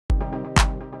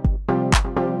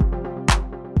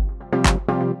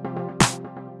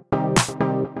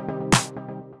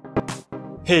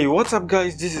Hey, what's up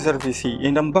guys, this is R.V.C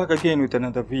and I'm back again with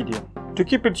another video. To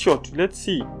keep it short, let's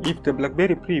see if the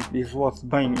BlackBerry Priv is worth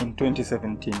buying in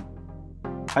 2017.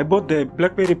 I bought the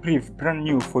BlackBerry Priv brand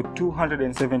new for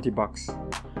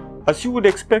 $270. As you would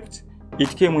expect, it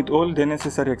came with all the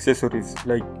necessary accessories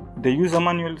like the user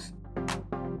manuals,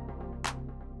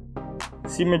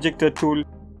 SIM ejector tool,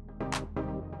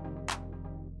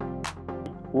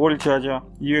 wall charger,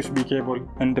 USB cable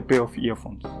and a pair of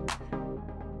earphones.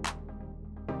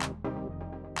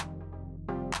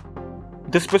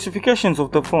 The specifications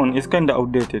of the phone is kinda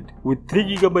outdated, with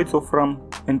 3GB of RAM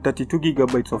and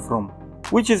 32GB of ROM,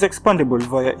 which is expandable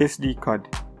via SD card.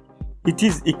 It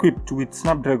is equipped with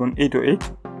Snapdragon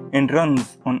 808 and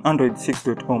runs on Android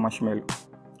 6.0 Marshmallow.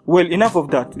 Well, enough of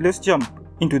that, let's jump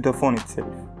into the phone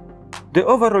itself. The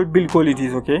overall build quality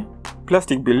is okay,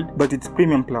 plastic build, but it's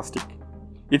premium plastic.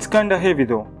 It's kinda heavy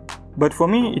though, but for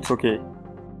me it's okay.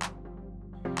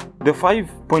 The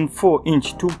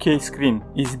 5.4-inch 2K screen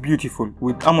is beautiful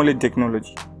with AMOLED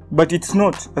technology, but it's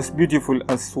not as beautiful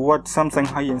as what Samsung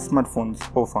high-end smartphones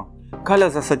offer.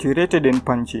 Colors are saturated and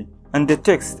punchy, and the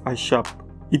text are sharp.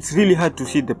 It's really hard to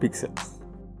see the pixels.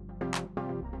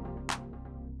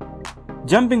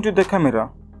 Jumping to the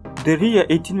camera, the rear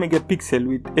 18MP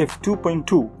with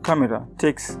f2.2 camera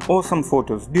takes awesome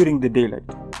photos during the daylight,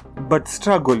 but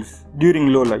struggles during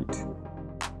low light.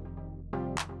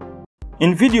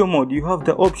 In video mode, you have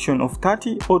the option of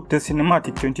 30 or the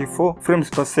cinematic 24 frames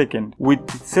per second with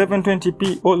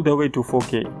 720p all the way to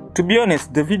 4K. To be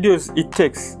honest, the videos it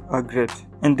takes are great,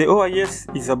 and the OIS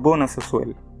is a bonus as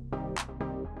well.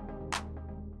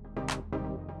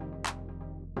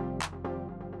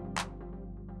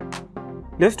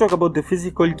 Let's talk about the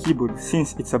physical keyboard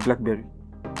since it's a BlackBerry.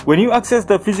 When you access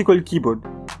the physical keyboard,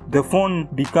 the phone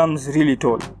becomes really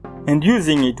tall, and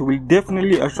using it will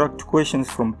definitely attract questions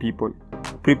from people.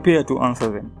 Prepare to answer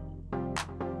them.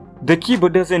 The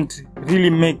keyboard doesn't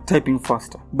really make typing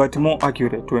faster, but more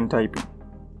accurate when typing.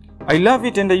 I love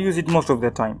it and I use it most of the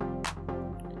time.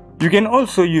 You can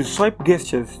also use swipe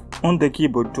gestures on the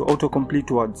keyboard to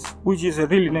autocomplete words, which is a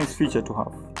really nice feature to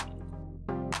have.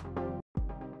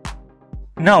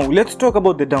 Now let's talk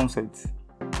about the downsides.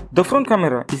 The front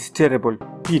camera is terrible,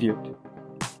 period.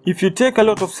 If you take a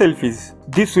lot of selfies,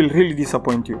 this will really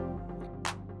disappoint you.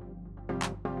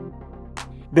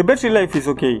 The battery life is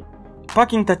okay.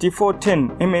 Packing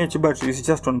 3410 mAh battery is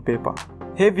just on paper.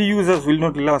 Heavy users will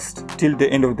not last till the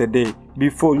end of the day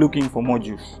before looking for more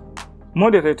juice.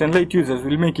 Moderate and light users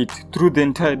will make it through the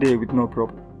entire day with no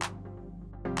problem.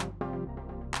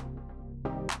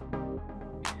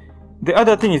 The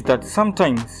other thing is that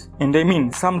sometimes, and I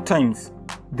mean sometimes,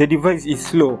 the device is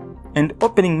slow and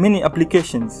opening many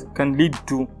applications can lead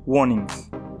to warnings.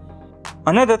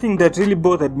 Another thing that really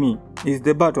bothered me is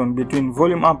the button between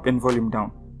volume up and volume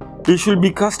down. It should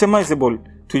be customizable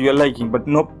to your liking, but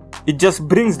nope, it just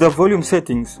brings the volume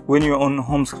settings when you're on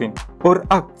home screen or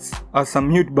acts as a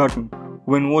mute button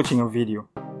when watching a video.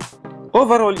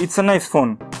 Overall, it's a nice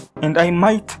phone and I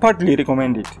might partly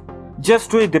recommend it.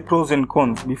 Just weigh the pros and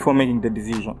cons before making the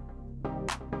decision.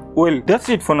 Well, that's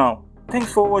it for now.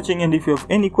 Thanks for watching, and if you have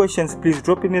any questions, please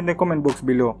drop it in the comment box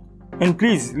below. And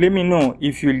please let me know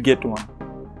if you'll get one.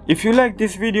 If you like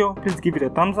this video, please give it a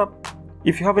thumbs up.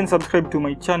 If you haven't subscribed to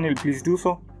my channel, please do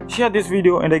so. Share this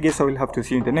video, and I guess I will have to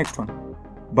see you in the next one.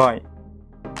 Bye.